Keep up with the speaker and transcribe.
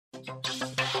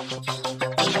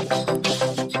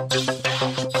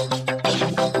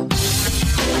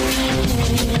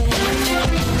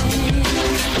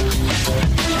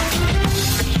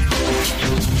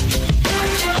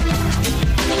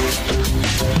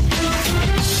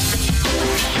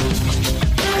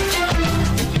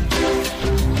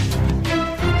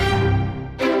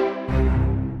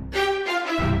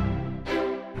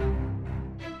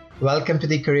Welcome to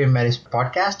the Career Menace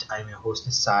podcast. I'm your host,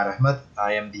 Nisar Ahmed.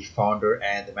 I am the founder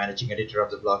and the managing editor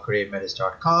of the blog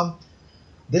careermenace.com.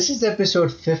 This is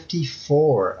episode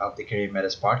 54 of the Career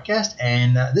Menace podcast,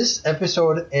 and this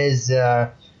episode is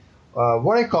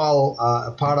what I call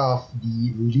a part of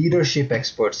the Leadership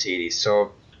Expert series.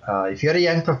 So if you're a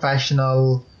young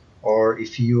professional or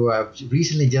if you have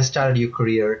recently just started your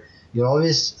career, you're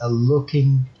always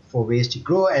looking for ways to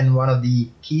grow, and one of the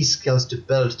key skills to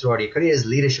build throughout your career is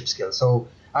leadership skills. So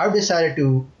I've decided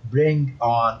to bring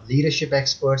on leadership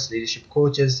experts, leadership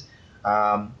coaches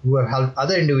who have helped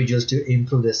other individuals to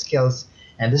improve their skills,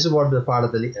 and this is what the part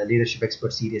of the Leadership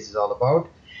Expert series is all about.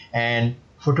 And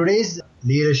for today's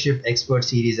Leadership Expert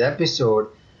series episode,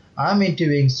 I'm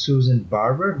interviewing Susan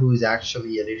Barber, who is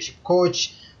actually a leadership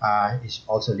coach, is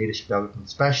also a leadership development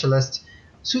specialist.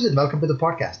 Susan, welcome to the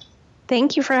podcast.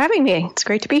 Thank you for having me. It's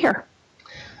great to be here.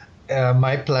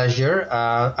 My pleasure.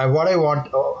 I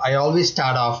always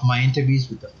start off my interviews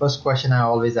with the first question I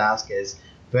always ask is,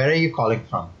 where are you calling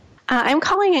from? I'm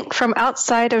calling from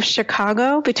outside of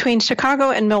Chicago. Between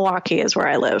Chicago and Milwaukee is where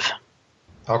I live.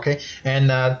 Okay.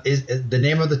 And is the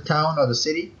name of the town or the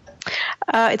city?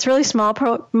 It's really small.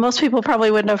 Most people probably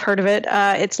wouldn't have heard of it.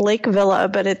 It's Lake Villa,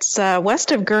 but it's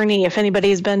west of Gurnee. If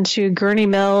anybody's been to Gurnee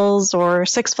Mills or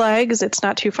Six Flags, it's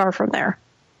not too far from there.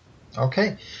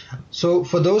 Okay. So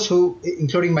for those who,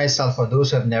 including myself, for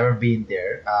those who have never been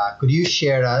there, could you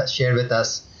share with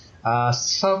us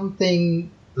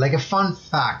something like a fun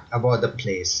fact about the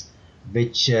place,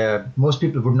 which most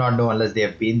people would not know unless they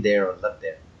have been there or lived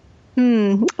there?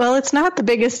 Well, it's not the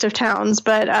biggest of towns,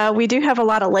 but we do have a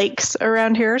lot of lakes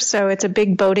around here, so it's a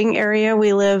big boating area.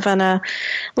 We live on a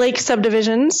lake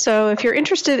subdivision, so if you're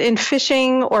interested in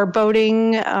fishing or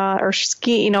boating or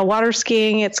skiing, water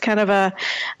skiing, it's kind of a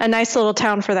nice little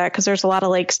town for that because there's a lot of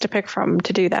lakes to pick from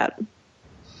to do that.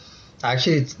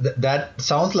 Actually, that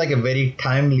sounds like a very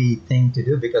timely thing to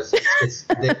do because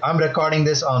I'm recording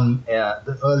this on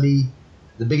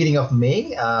the beginning of May.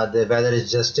 The weather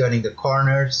is just turning the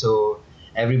corner, so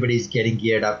everybody's getting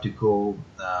geared up to go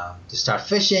to start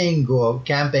fishing, go out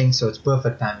camping. So it's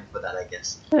perfect timing for that, I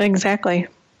guess. Exactly.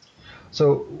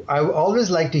 So I always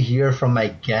like to hear from my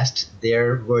guest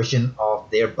their version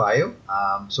of their bio.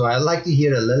 So I'd like to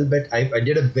hear a little bit. I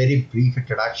did a very brief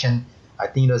introduction. I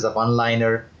think it was a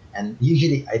one-liner. And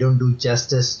usually I don't do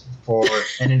justice for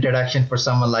an introduction for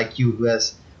someone like you who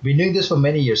has been doing this for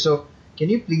many years. So can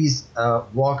you please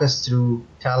walk us through,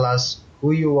 tell us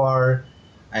who you are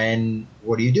and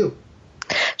what do you do?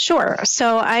 Sure.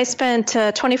 So I spent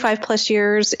 25 plus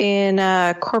years in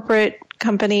a corporate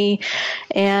company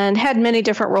and had many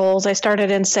different roles. I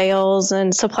started in sales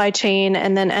and supply chain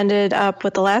and then ended up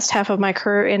with the last half of my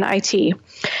career in IT.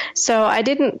 So I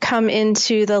didn't come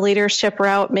into the leadership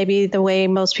route maybe the way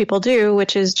most people do,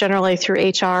 which is generally through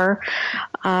HR.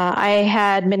 I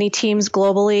had many teams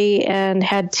globally and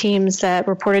had teams that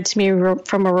reported to me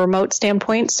from a remote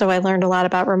standpoint. So I learned a lot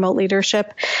about remote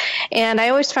leadership. And I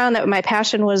always found that my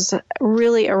passion was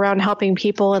really around helping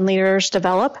people and leaders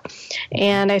develop.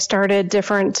 And I started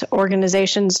different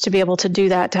organizations to be able to do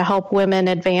that, to help women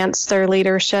advance their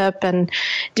leadership, and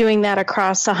doing that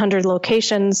across 100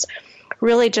 locations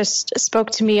really just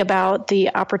spoke to me about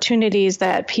the opportunities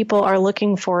that people are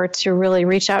looking for to really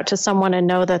reach out to someone and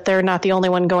know that they're not the only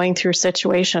one going through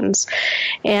situations.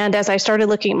 And as I started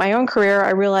looking at my own career,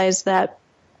 I realized that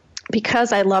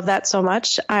because I love that so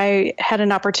much, I had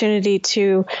an opportunity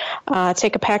to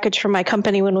take a package from my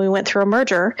company when we went through a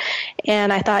merger.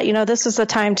 And I thought, this is the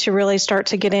time to really start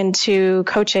to get into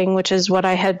coaching, which is what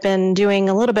I had been doing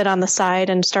a little bit on the side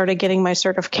and started getting my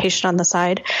certification on the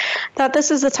side. Thought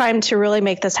this is the time to really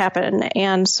make this happen.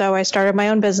 And so I started my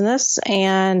own business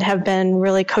and have been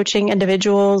really coaching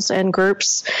individuals and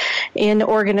groups in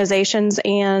organizations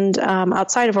and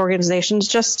outside of organizations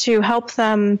just to help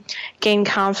them gain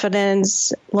confidence,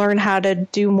 learn how to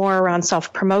do more around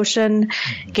self-promotion,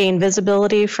 gain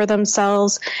visibility for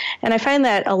themselves. And I find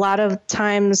that a lot of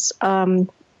times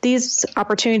these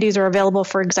opportunities are available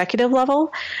for executive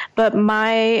level, but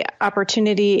my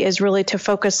opportunity is really to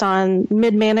focus on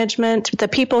mid-management. The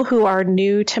people who are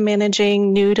new to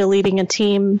managing, new to leading a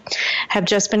team, have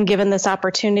just been given this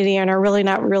opportunity and are really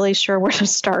not really sure where to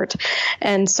start.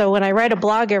 And so when I write a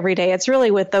blog every day, it's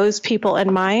really with those people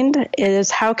in mind,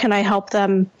 is how can I help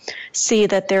them see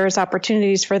that there's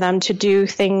opportunities for them to do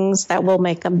things that will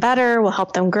make them better, will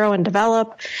help them grow and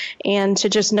develop, and to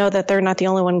just know that they're not the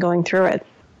only one going through it.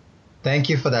 Thank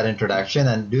you for that introduction.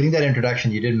 And during that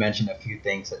introduction, you did mention a few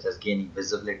things such as gaining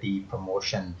visibility,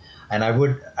 promotion. And I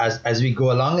would, as we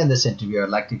go along in this interview, I'd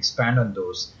like to expand on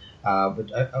those.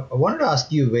 But I wanted to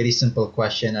ask you a very simple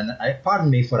question. And pardon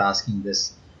me for asking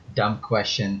this dumb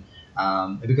question,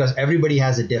 because everybody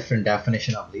has a different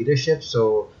definition of leadership.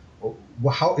 So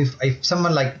how, if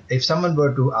someone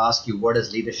were to ask you, what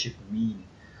does leadership mean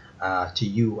to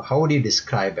you, how would you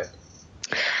describe it?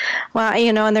 Well,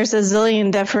 and there's a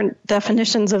zillion different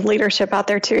definitions of leadership out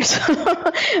there too.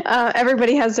 So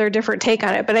everybody has their different take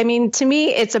on it. But I mean, to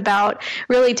me, it's about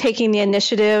really taking the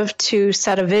initiative to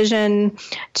set a vision,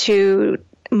 to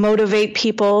motivate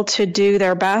people to do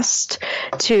their best,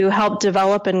 to help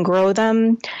develop and grow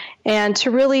them, and to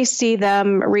really see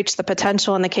them reach the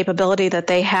potential and the capability that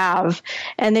they have.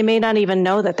 And they may not even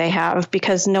know that they have,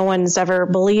 because no one's ever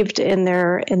believed in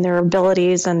their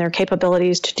abilities and their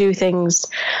capabilities to do things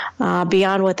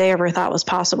beyond what they ever thought was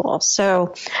possible.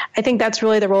 So I think that's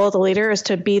really the role of the leader, is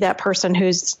to be that person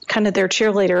who's kind of their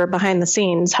cheerleader behind the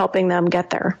scenes, helping them get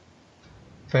there.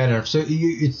 Fair enough. So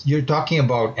you're talking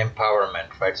about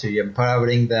empowerment, right? So you're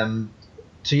empowering them.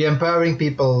 So you're empowering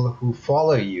people who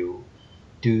follow you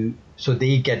so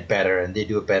they get better and they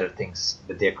do better things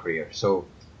with their career. So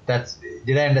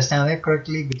did I understand that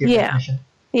correctly with your definition?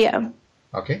 Yeah.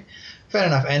 Okay. Fair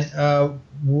enough. And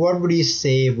what would you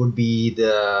say would be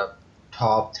the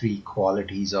top 3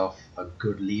 qualities of a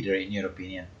good leader in your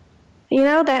opinion?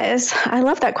 I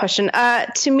love that question.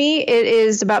 To me, it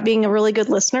is about being a really good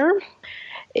listener.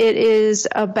 It is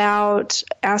about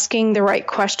asking the right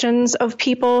questions of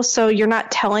people. So you're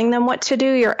not telling them what to do.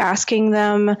 You're asking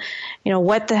them,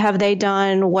 what have they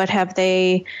done? What have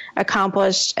they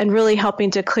accomplished? And really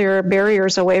helping to clear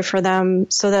barriers away for them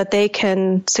so that they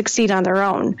can succeed on their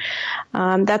own.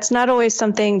 That's not always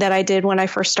something that I did when I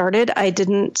first started. I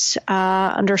didn't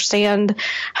understand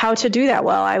how to do that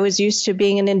well. I was used to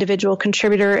being an individual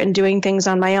contributor and doing things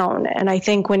on my own. And I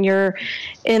think when you're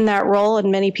in that role,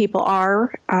 and many people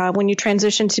are, when you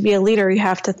transition to be a leader, you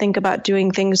have to think about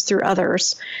doing things through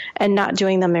others and not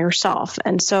doing them yourself.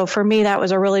 And so for me, that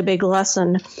was a really big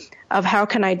lesson of how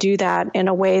can I do that in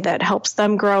a way that helps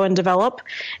them grow and develop.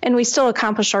 And we still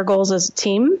accomplish our goals as a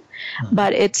team,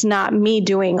 but it's not me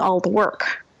doing all the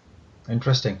work.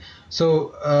 Interesting.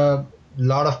 So a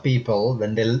lot of people,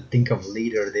 when they think of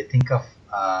leader, they think of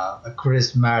a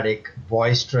charismatic,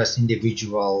 boisterous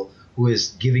individual who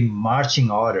is giving marching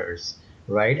orders,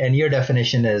 right? And your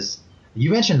definition is,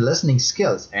 you mentioned listening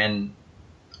skills, and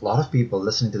a lot of people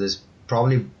listening to this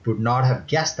probably would not have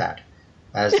guessed that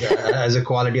as a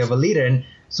quality of a leader. And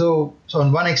so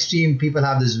on one extreme, people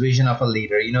have this vision of a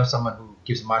leader, someone who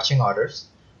gives marching orders,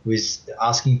 who is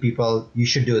asking people, you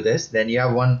should do this. Then you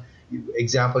have one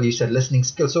example, you said listening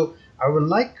skills. So I'd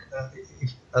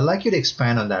like you to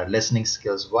expand on that, listening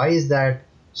skills. Why is that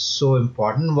so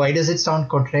important? Why does it sound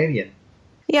contrarian?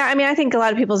 Yeah, I think a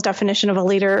lot of people's definition of a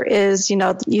leader is,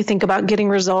 you think about getting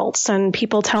results and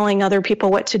people telling other people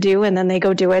what to do, and then they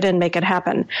go do it and make it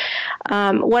happen.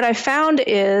 What I found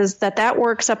is that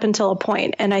works up until a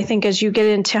point. And I think as you get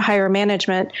into higher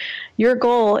management, your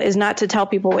goal is not to tell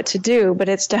people what to do, but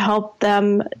it's to help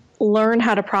them learn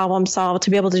how to problem solve,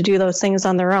 to be able to do those things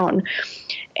on their own.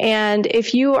 And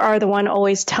if you are the one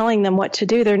always telling them what to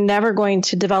do, they're never going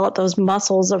to develop those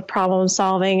muscles of problem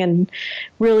solving and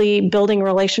really building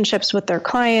relationships with their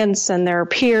clients and their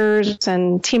peers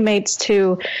and teammates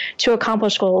to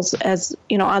accomplish goals as,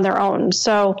 on their own.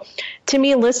 So to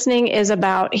me, listening is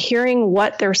about hearing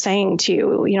what they're saying to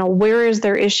you. Where is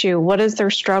their issue? What is their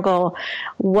struggle?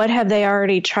 What have they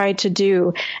already tried to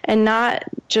do? And not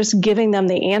just giving them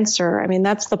the answer.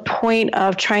 That's the point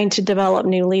of trying to develop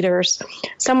new leaders.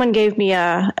 Someone gave me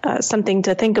something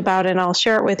to think about, and I'll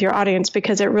share it with your audience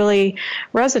because it really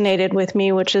resonated with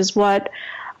me, which is what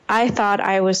I thought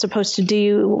I was supposed to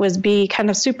do was be kind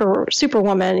of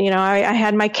superwoman. I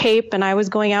had my cape and I was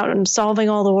going out and solving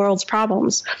all the world's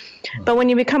problems. But when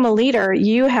you become a leader,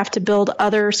 you have to build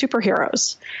other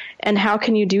superheroes. And how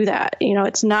can you do that?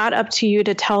 It's not up to you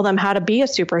to tell them how to be a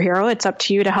superhero. It's up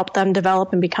to you to help them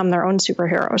develop and become their own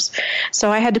superheroes.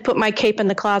 So I had to put my cape in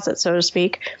the closet, so to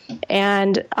speak,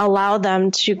 and allow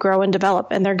them to grow and develop.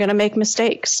 And they're going to make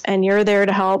mistakes. And you're there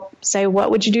to help say,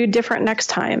 what would you do different next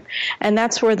time? And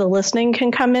that's where the listening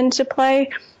can come into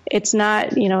play. It's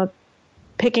not,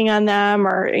 picking on them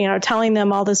or, telling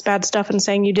them all this bad stuff and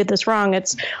saying you did this wrong.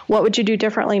 It's what would you do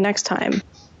differently next time?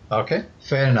 Okay,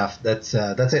 fair enough. That's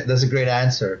it. That's a great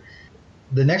answer.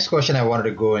 The next question I wanted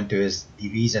to go into is the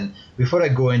reason. Before I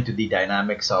go into the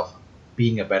dynamics of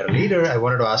being a better leader, I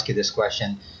wanted to ask you this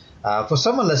question. For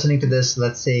someone listening to this,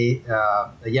 let's say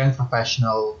a young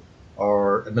professional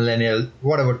or a millennial,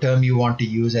 whatever term you want to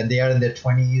use, and they are in their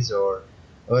 20s or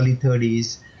early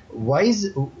 30s,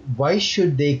 why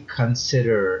should they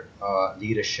consider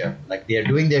leadership? Like, they are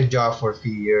doing their job for a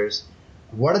few years.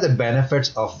 What are the benefits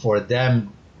for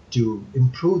them to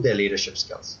improve their leadership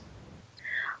skills?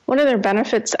 One of their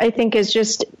benefits, I think, is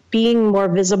just being more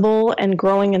visible and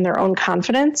growing in their own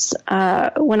confidence.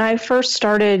 When I first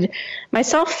started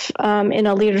myself in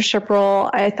a leadership role,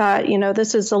 I thought,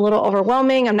 this is a little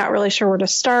overwhelming. I'm not really sure where to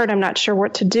start. I'm not sure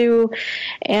what to do.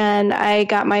 And I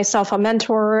got myself a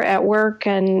mentor at work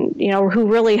and, who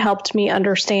really helped me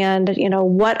understand,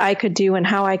 what I could do and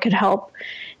how I could help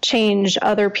change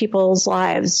other people's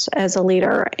lives as a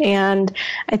leader. And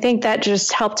I think that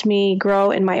just helped me grow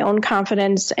in my own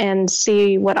confidence and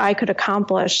see what I could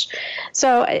accomplish.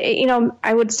 So,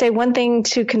 I would say one thing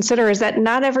to consider is that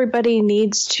not everybody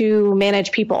needs to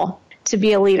manage people to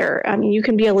be a leader. I mean, you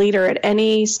can be a leader at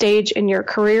any stage in your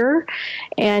career,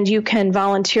 and you can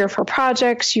volunteer for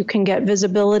projects. You can get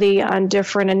visibility on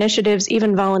different initiatives,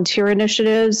 even volunteer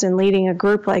initiatives, and leading a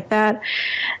group like that.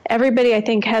 Everybody, I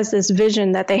think, has this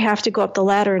vision that they have to go up the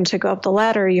ladder, and to go up the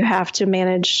ladder, you have to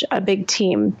manage a big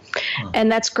team.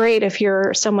 And that's great if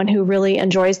you're someone who really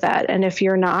enjoys that. And if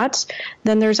you're not,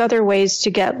 then there's other ways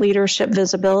to get leadership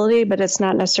visibility, but it's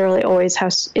not necessarily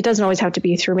it doesn't always have to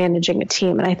be through managing a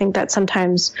team. And I think that's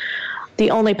sometimes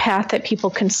the only path that people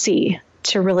can see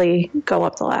to really go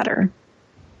up the ladder.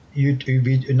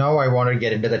 Now I want to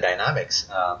get into the dynamics.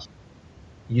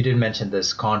 You did mention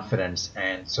this confidence.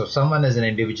 And so someone is an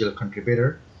individual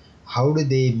contributor. How do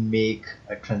they make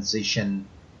a transition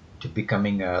to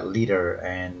becoming a leader?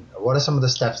 And what are some of the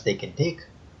steps they can take?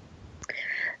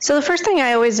 So the first thing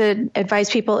I always advise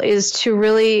people is to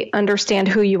really understand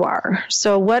who you are.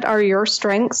 So what are your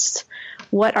strengths?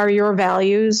 What are your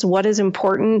values? What is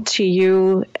important to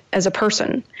you as a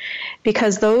person?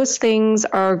 Because those things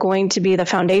are going to be the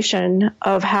foundation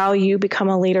of how you become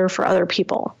a leader for other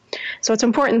people. So it's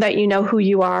important that you know who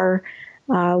you are,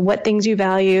 what things you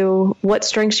value, what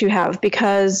strengths you have,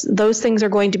 because those things are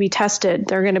going to be tested.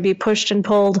 They're going to be pushed and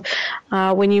pulled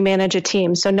when you manage a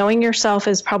team. So knowing yourself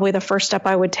is probably the first step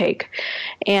I would take.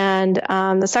 And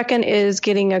the second is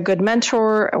getting a good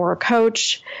mentor or a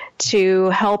coach to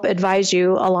help advise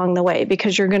you along the way,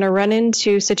 because you're going to run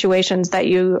into situations that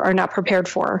you are not prepared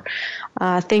for,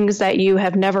 things that you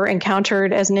have never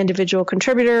encountered as an individual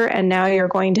contributor, and now you're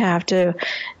going to have to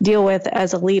deal with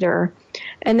as a leader.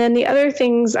 And then the other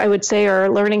things I would say are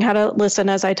learning how to listen,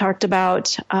 as I talked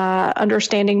about,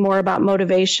 understanding more about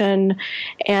motivation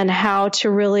and how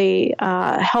to really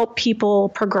help people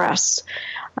progress,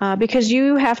 because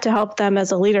you have to help them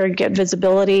as a leader get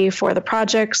visibility for the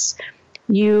projects.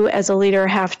 You as a leader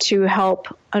have to help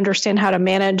understand how to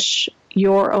manage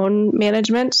your own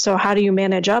management. So how do you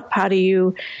manage up? How do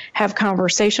you have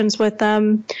conversations with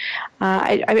them?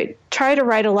 I try to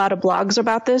write a lot of blogs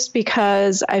about this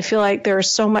because I feel like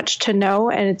there's so much to know,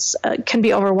 and it's can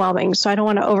be overwhelming. So I don't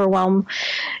want to overwhelm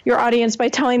your audience by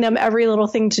telling them every little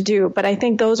thing to do. But I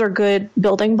think those are good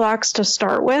building blocks to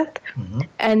start with. Mm-hmm.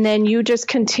 And then you just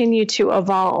continue to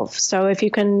evolve. So if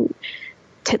you can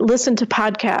listen to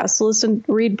podcasts,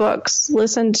 read books,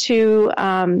 listen to,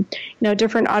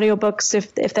 different audiobooks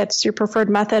if that's your preferred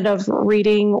method of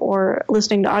reading or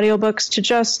listening to audiobooks, to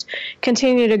just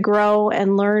continue to grow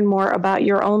and learn more about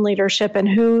your own leadership and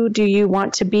who do you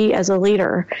want to be as a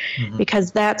leader, mm-hmm.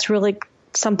 because that's really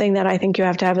something that I think you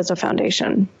have to have as a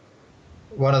foundation.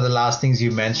 One of the last things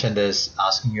you mentioned is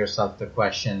asking yourself the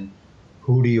question,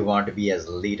 who do you want to be as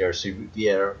a leader? So we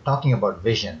are talking about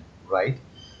vision, right?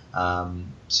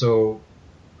 So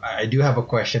I do have a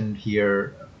question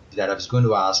here that I was going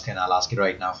to ask, and I'll ask it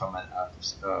right now from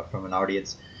an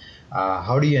audience.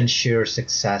 How do you ensure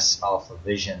success of a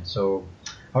vision? So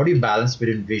how do you balance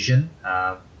between vision?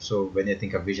 So when you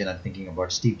think of vision, I'm thinking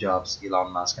about Steve Jobs,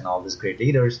 Elon Musk, and all these great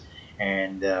leaders,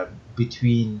 and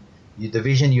between the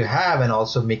vision you have and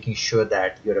also making sure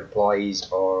that your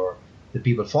employees or the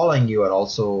people following you are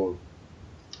also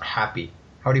happy?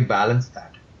 How do you balance that?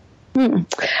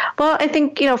 Well, I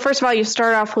think, first of all, you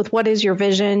start off with what is your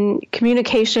vision.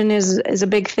 Communication is a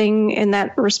big thing in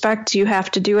that respect. You have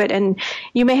to do it, and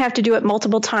you may have to do it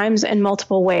multiple times in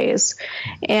multiple ways.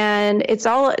 And it's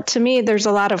all, to me, there's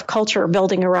a lot of culture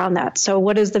building around that. So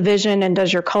what is the vision, and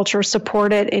does your culture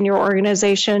support it in your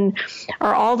organization?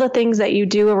 Are all the things that you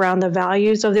do around the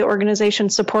values of the organization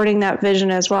supporting that vision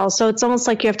as well? So it's almost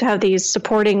like you have to have these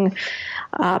supporting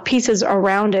pieces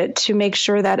around it to make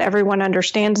sure that everyone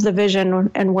understands the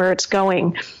vision and where it's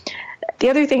going. The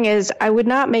other thing is, I would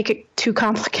not make it too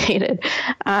complicated.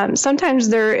 Sometimes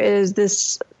there is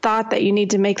this thought that you need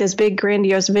to make this big,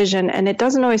 grandiose vision, and it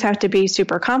doesn't always have to be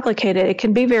super complicated. It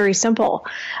can be very simple,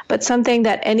 but something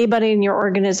that anybody in your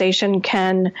organization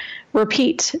can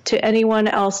repeat to anyone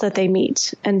else that they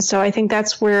meet. And so I think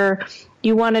that's where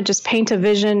you want to just paint a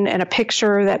vision and a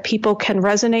picture that people can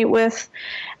resonate with,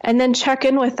 and then check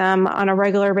in with them on a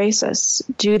regular basis.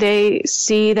 Do they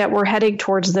see that we're heading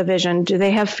towards the vision? Do they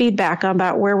have feedback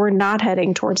about where we're not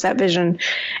heading towards that vision?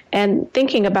 And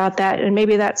thinking about that, and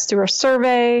maybe that's through a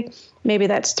survey, maybe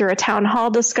that's through a town hall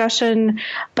discussion,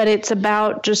 but it's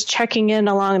about just checking in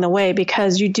along the way,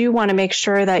 because you do want to make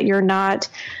sure that you're not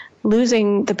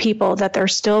losing the people, that they're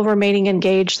still remaining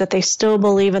engaged, that they still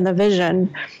believe in the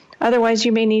vision. Otherwise,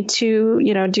 you may need to,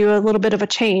 do a little bit of a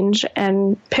change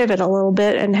and pivot a little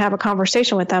bit and have a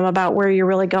conversation with them about where you're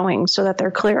really going so that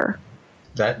they're clear.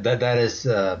 That is,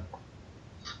 I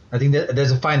think that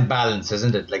there's a fine balance,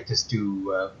 isn't it? Like just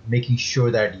to making sure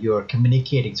that you're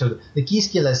communicating. So the key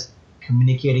skill is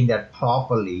communicating that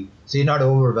properly, so you're not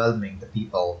overwhelming the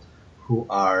people who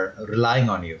are relying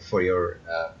on you for your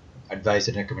advice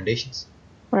and recommendations.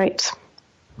 Right.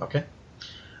 Okay.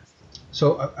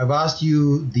 So I've asked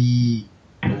you the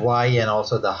why and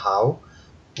also the how.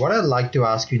 What I'd like to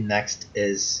ask you next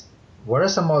is, what are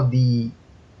some of the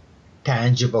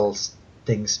tangible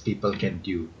things people can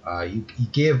do? You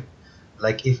gave,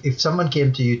 like, if someone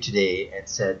came to you today and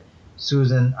said,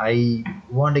 Susan, I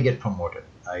want to get promoted.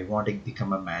 I want to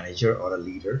become a manager or a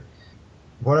leader.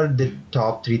 What are the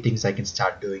top 3 things I can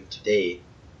start doing today?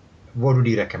 What would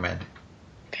you recommend?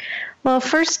 Well,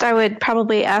 first, I would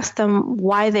probably ask them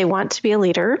why they want to be a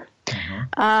leader,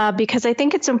 because I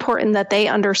think it's important that they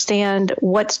understand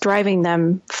what's driving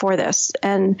them for this.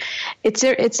 And it's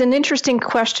an interesting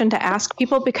question to ask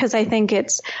people, because I think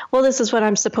it's, well, this is what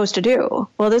I'm supposed to do.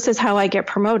 Well, this is how I get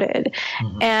promoted.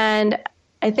 And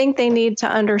I think they need to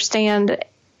understand,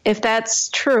 if that's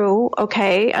true,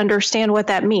 okay, understand what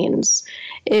that means.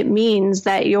 It means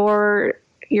that your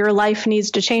life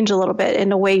needs to change a little bit in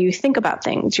the way you think about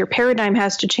things. Your paradigm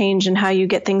has to change in how you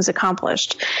get things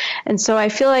accomplished. And so I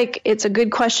feel like it's a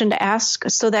good question to ask,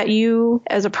 so that you,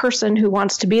 as a person who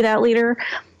wants to be that leader,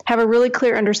 have a really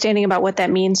clear understanding about what that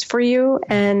means for you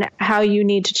and how you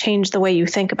need to change the way you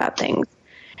think about things.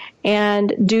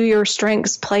 And do your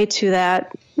strengths play to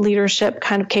that leadership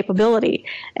kind of capability?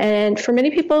 And for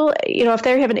many people, if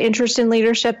they have an interest in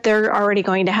leadership, they're already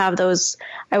going to have those,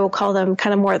 I will call them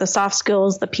kind of more of the soft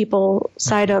skills, the people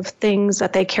side of things,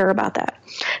 that they care about that.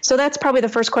 So that's probably the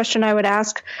first question I would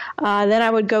ask. Then I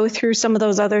would go through some of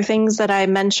those other things that I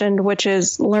mentioned, which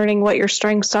is learning what your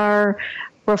strengths are,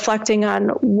 reflecting on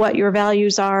what your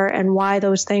values are and why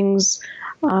those things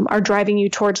are driving you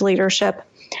towards leadership.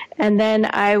 And then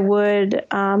I would,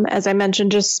 as I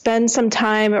mentioned, just spend some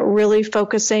time really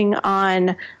focusing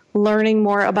on learning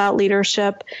more about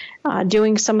leadership,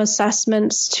 doing some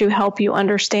assessments to help you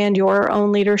understand your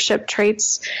own leadership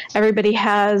traits. Everybody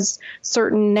has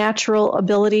certain natural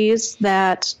abilities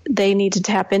that they need to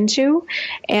tap into.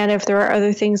 And if there are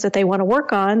other things that they want to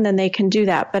work on, then they can do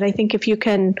that. But I think if you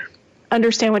can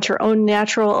understand what your own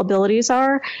natural abilities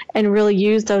are and really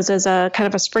use those as a kind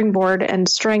of a springboard and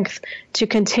strength to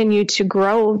continue to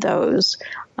grow those,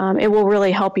 it will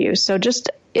really help you. So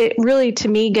it really, to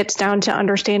me, gets down to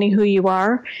understanding who you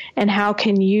are and how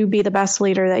can you be the best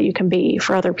leader that you can be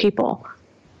for other people.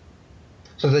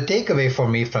 So the takeaway for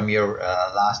me from your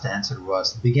last answer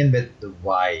was begin with the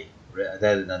why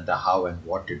rather than the how and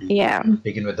what to do. Yeah.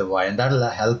 Begin with the why, and that'll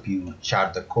help you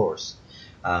chart the course.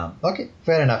 Okay,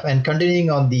 fair enough. And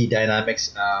continuing on the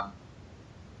dynamics,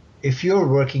 if you're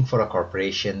working for a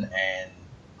corporation and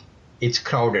it's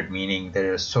crowded, meaning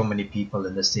there are so many people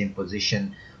in the same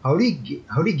position, how do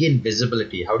you gain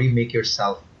visibility? How do you make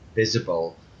yourself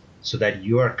visible so that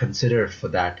you are considered for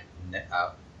that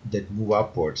move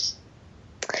upwards?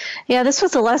 Yeah, this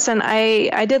was a lesson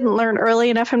I didn't learn early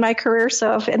enough in my career.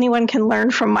 So if anyone can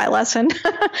learn from my lesson,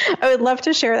 I would love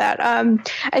to share that.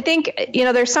 I think,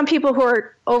 there's some people who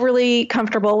are overly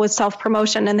comfortable with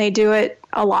self-promotion and they do it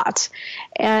a lot.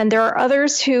 And there are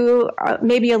others who are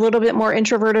maybe a little bit more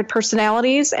introverted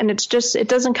personalities, and it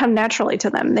doesn't come naturally to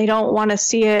them. They don't want to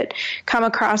see it come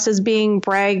across as being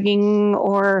bragging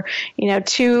or,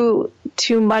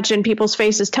 too much in people's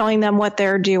faces telling them what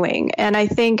they're doing. And I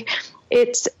think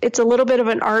it's a little bit of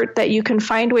an art that you can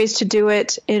find ways to do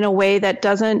it in a way that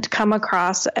doesn't come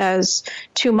across as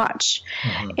too much.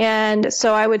 Mm-hmm. And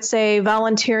so I would say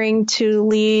volunteering to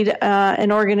lead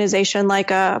an organization like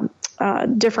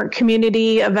different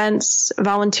community events,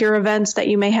 volunteer events that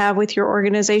you may have with your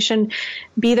organization,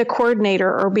 be the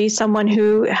coordinator or be someone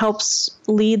who helps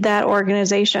lead that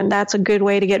organization. That's a good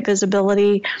way to get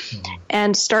visibility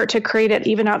and start to create it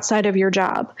even outside of your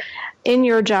job. In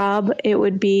your job, it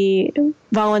would be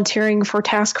volunteering for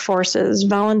task forces,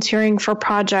 volunteering for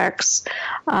projects,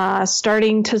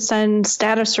 starting to send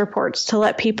status reports to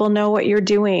let people know what you're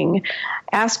doing,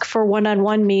 ask for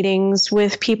one-on-one meetings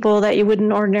with people that you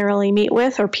wouldn't ordinarily meet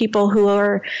with or people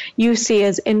who you see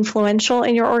as influential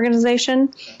in your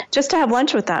organization, just to have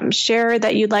lunch with them, share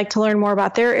that you'd like to learn more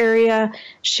about their area,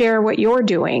 share what you're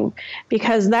doing,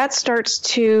 because that starts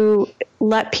to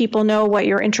let people know what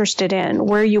you're interested in,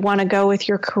 where you want to go with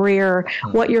your career,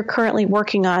 what you're currently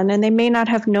working on, and they may not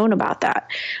have known about that.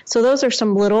 So those are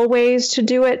some little ways to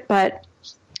do it, but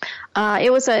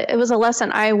it was a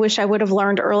lesson I wish I would have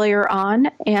learned earlier on.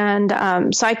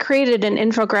 And so I created an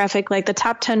infographic, like the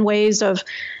top 10 ways of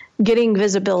getting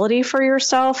visibility for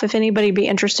yourself. If anybody be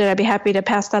interested, I'd be happy to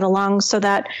pass that along so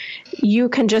that you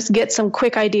can just get some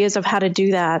quick ideas of how to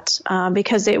do that,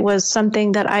 because it was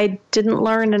something that I didn't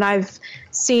learn, and I've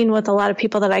seen with a lot of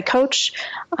people that I coach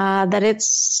that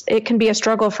it can be a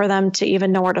struggle for them to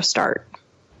even know where to start.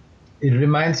 It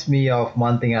reminds me of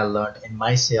one thing I learned in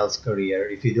my sales career.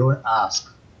 If you don't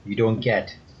ask, you don't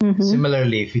get. Mm-hmm.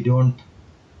 Similarly, if you don't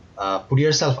put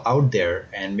yourself out there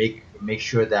and make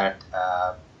sure that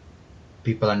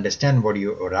people understand what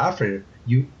you are after,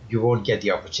 you won't get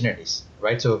the opportunities,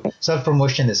 right? So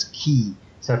self-promotion is key.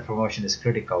 Self-promotion is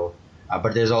critical.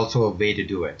 But there's also a way to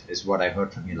do it, is what I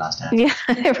heard from you last time. Yeah,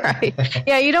 right.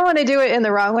 Yeah, you don't want to do it in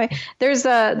the wrong way. There's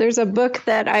a book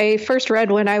that I first read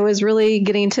when I was really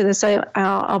getting to this.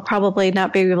 I'll probably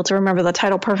not be able to remember the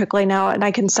title perfectly now, and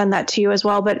I can send that to you as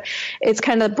well. But it's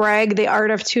kind of Brag, the Art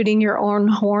of Tooting Your Own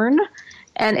Horn.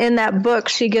 And in that book,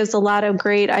 she gives a lot of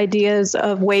great ideas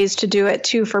of ways to do it,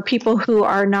 too, for people who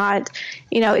are not,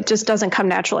 it just doesn't come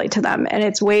naturally to them. And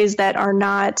it's ways that are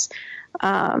not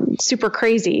super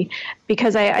crazy,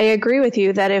 because I agree with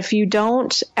you that if you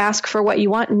don't ask for what you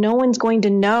want, no one's going to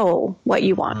know what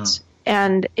you want.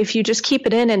 And if you just keep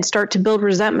it in and start to build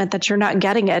resentment that you're not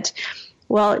getting it,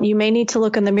 well, you may need to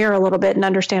look in the mirror a little bit and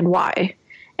understand why.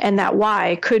 And that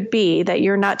why could be that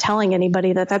you're not telling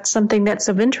anybody that that's something that's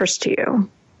of interest to you.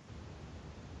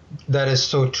 That is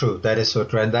so true. That is so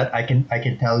true. And that I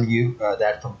can tell you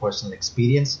that from personal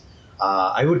experience.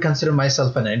 I would consider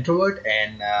myself an introvert,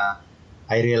 and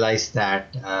I realized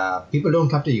that people don't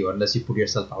come to you unless you put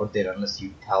yourself out there, unless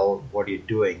you tell what you're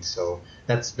doing. So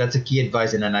that's a key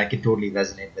advice, and I can totally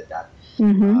resonate with that.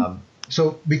 Mm-hmm.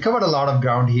 So we covered a lot of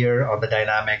ground here on the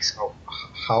dynamics of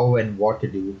how and what to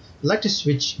do. I'd like to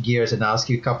switch gears and ask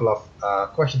you a couple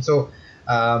of questions. So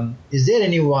is there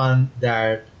anyone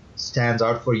that stands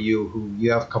out for you who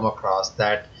you have come across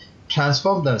that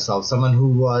transformed themselves, someone who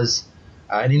was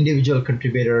an individual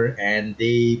contributor and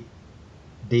they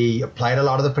applied a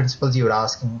lot of the principles you were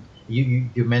asking,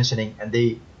 you're mentioning, and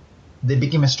they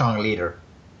became a strong leader?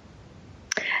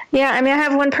 Yeah, I mean, I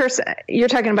have one person. You're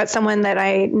talking about someone that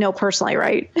I know personally,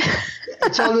 right?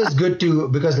 It's always good to,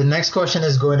 because the next question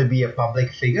is going to be a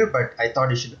public figure, but I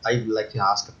thought I would like to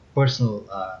ask a personal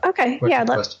okay, yeah.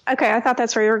 Okay, I thought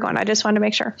that's where you were going. I just wanted to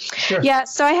make sure. Sure. Yeah,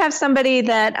 so I have somebody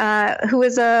that who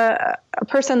is a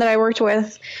person that I worked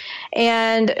with,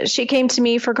 and she came to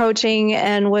me for coaching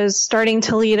and was starting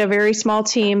to lead a very small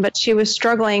team, but she was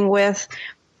struggling with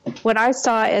what I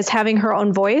saw as having her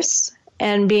own voice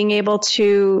and being able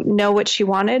to know what she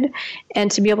wanted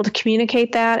and to be able to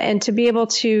communicate that and to be able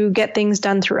to get things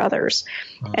done through others.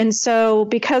 Wow. And so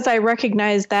because I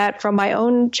recognized that from my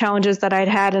own challenges that I'd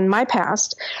had in my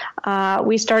past,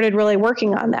 we started really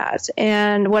working on that.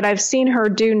 And what I've seen her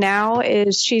do now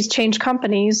is she's changed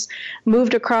companies,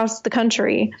 moved across the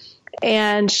country,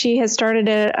 and she has started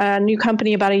a new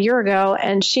company about a year ago,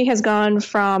 and she has gone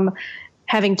from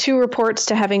having 2 reports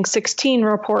to having 16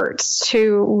 reports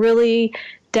to really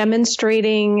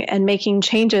demonstrating and making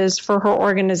changes for her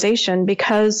organization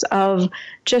because of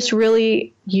just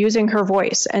really using her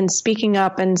voice and speaking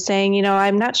up and saying,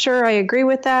 I'm not sure I agree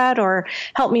with that, or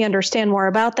help me understand more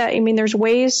about that. I mean, there's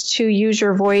ways to use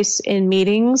your voice in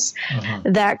meetings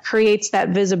that creates that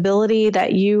visibility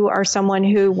that you are someone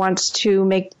who wants to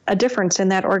make a difference in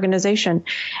that organization.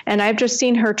 And I've just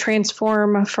seen her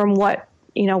transform from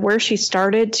where she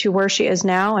started to where she is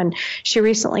now. And she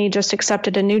recently just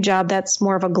accepted a new job that's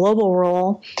more of a global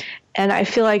role. And I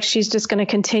feel like she's just going to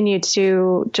continue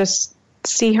to just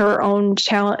see her own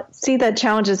see the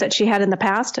challenges that she had in the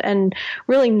past and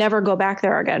really never go back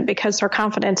there again, because her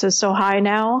confidence is so high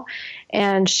now.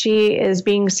 And she is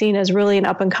being seen as really an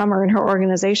up and comer in her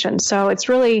organization. So it's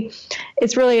really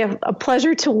a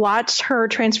pleasure to watch her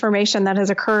transformation that has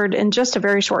occurred in just a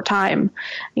very short time,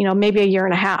 maybe a year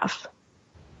and a half.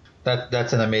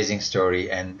 That's an amazing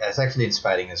story, and it's actually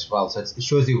inspiring as well. So it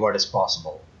shows you what is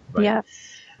possible. Right? Yeah.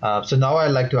 So now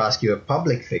I'd like to ask you a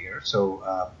public figure. So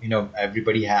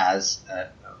everybody has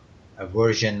a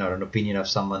version or an opinion of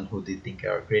someone who they think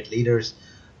are great leaders.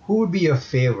 Who would be your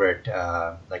favorite?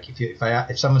 Like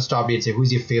if someone stopped you and said,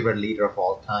 "Who's your favorite leader of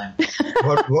all time?"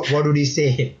 what would he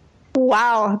say?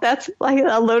 Wow, that's like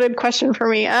a loaded question for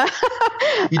me.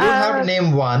 You don't have to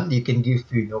name one. You can give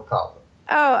three, no problem.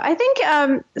 Oh, I think,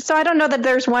 so I don't know that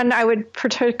there's one I would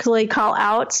particularly call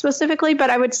out specifically, but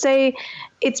I would say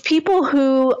it's people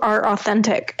who are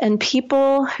authentic and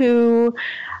people who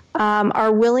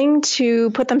are willing to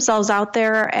put themselves out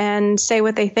there and say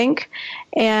what they think,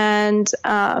 and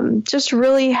just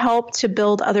really help to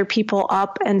build other people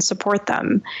up and support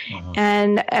them.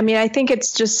 And I mean, I think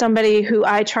it's just somebody who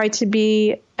I try to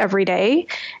be every day.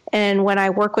 And when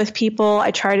I work with people,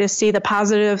 I try to see the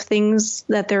positive things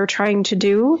that they're trying to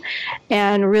do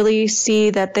and really see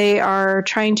that they are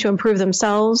trying to improve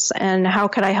themselves and how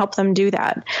could I help them do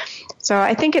that. So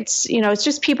I think it's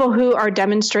just people who are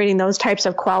demonstrating those types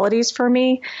of qualities for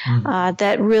me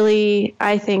that really,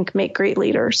 I think, make great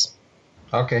leaders.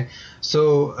 Okay.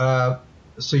 So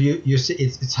you say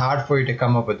it's hard for you to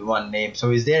come up with one name.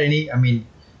 So is there any, I'd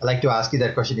like to ask you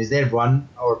that question. Is there one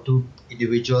or two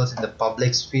individuals in the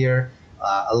public sphere,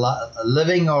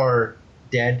 living or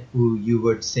dead, who you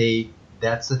would say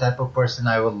that's the type of person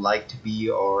I would like to be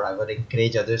or I would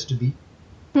encourage others to be?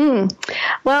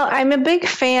 Well, I'm a big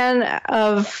fan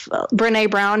of Brené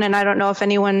Brown, and I don't know if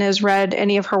anyone has read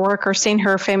any of her work or seen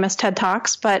her famous TED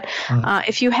Talks, but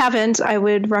if you haven't, I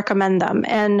would recommend them.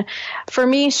 And for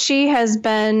me, she has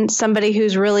been somebody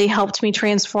who's really helped me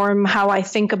transform how I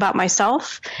think about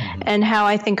myself and how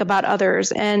I think about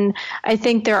others. And I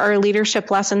think there are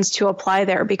leadership lessons to apply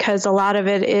there, because a lot of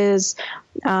it is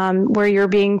where you're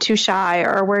being too shy,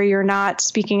 or where you're not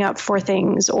speaking up for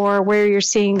things, or where you're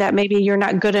seeing that maybe you're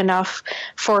not good enough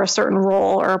for a certain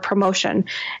role or a promotion.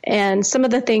 And some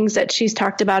of the things that she's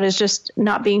talked about is just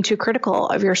not being too critical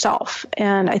of yourself.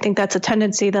 And I think that's a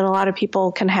tendency that a lot of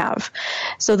people can have.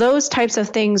 So those types of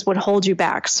things would hold you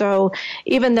back. So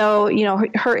even though,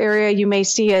 her area you may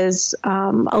see as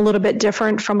a little bit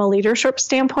different from a leadership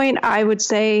standpoint, I would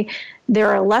say there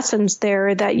are lessons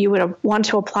there that you would want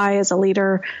to apply as a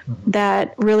leader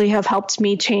that really have helped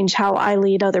me change how I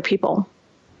lead other people.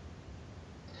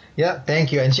 Yeah,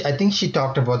 thank you. And I think she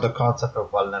talked about the concept of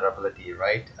vulnerability,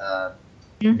 right?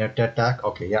 In her TED Talk.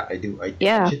 Okay, yeah, I do.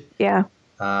 Yeah.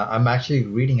 I'm actually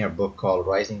reading her book called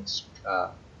Rising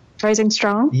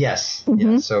Strong. Yes.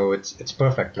 Yeah. So it's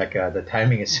perfect. Like the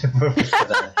timing is perfect for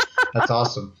that. That's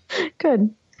awesome.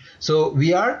 Good. So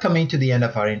we are coming to the end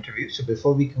of our interview. So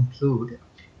before we conclude,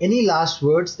 any last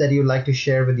words that you'd like to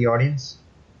share with the audience?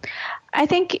 I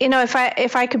think,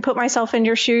 if I could put myself in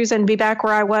your shoes and be back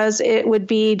where I was, it would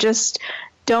be just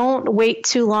don't wait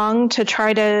too long to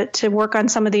try to work on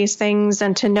some of these things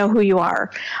and to know who you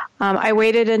are. I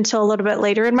waited until a little bit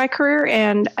later in my career,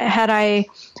 and had I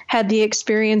had the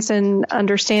experience and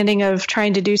understanding of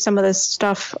trying to do some of this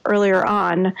stuff earlier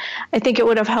on, I think it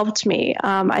would have helped me.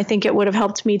 I think it would have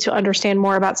helped me to understand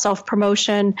more about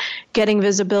self-promotion, getting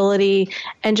visibility,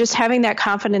 and just having that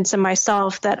confidence in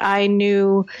myself that I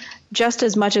knew just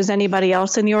as much as anybody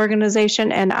else in the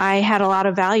organization, and I had a lot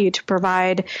of value to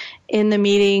provide in the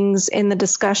meetings, in the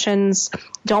discussions.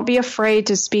 Don't be afraid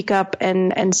to speak up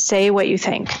and say what you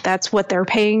think. That's what they're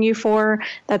paying you for.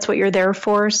 That's what you're there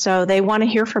for. So they want to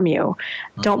hear from you.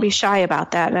 Don't be shy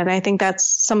about that. And I think that's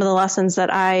some of the lessons that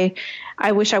I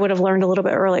wish I would have learned a little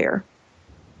bit earlier.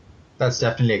 That's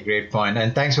definitely a great point.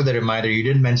 And thanks for the reminder. You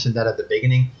didn't mention that at the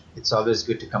beginning. It's always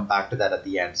good to come back to that at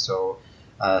the end. So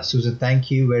Susan,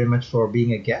 thank you very much for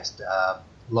being a guest.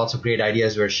 Lots of great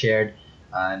ideas were shared,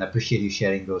 and I appreciate you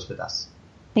sharing those with us.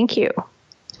 Thank you.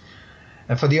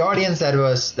 And for the audience,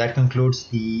 that concludes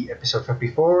the episode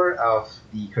 54 of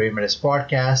the Career Matters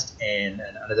podcast and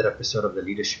another episode of the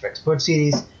Leadership Expert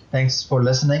series. Thanks for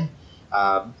listening.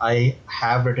 I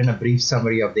have written a brief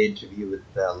summary of the interview with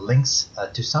links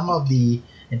to some of the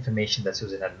information that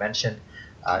Susan had mentioned.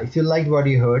 If you liked what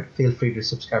you heard, feel free to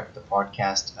subscribe to the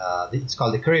podcast. It's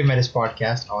called the Career Matters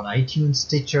podcast on iTunes,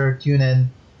 Stitcher, TuneIn,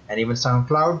 and even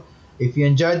SoundCloud. If you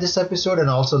enjoyed this episode and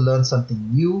also learned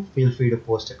something new, feel free to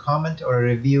post a comment or a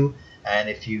review. And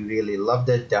if you really loved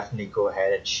it, definitely go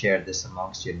ahead and share this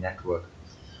amongst your network.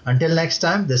 Until next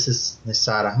time, this is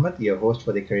Nisar Ahmed, your host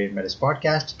for the Career Matters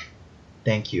podcast.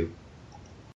 Thank you.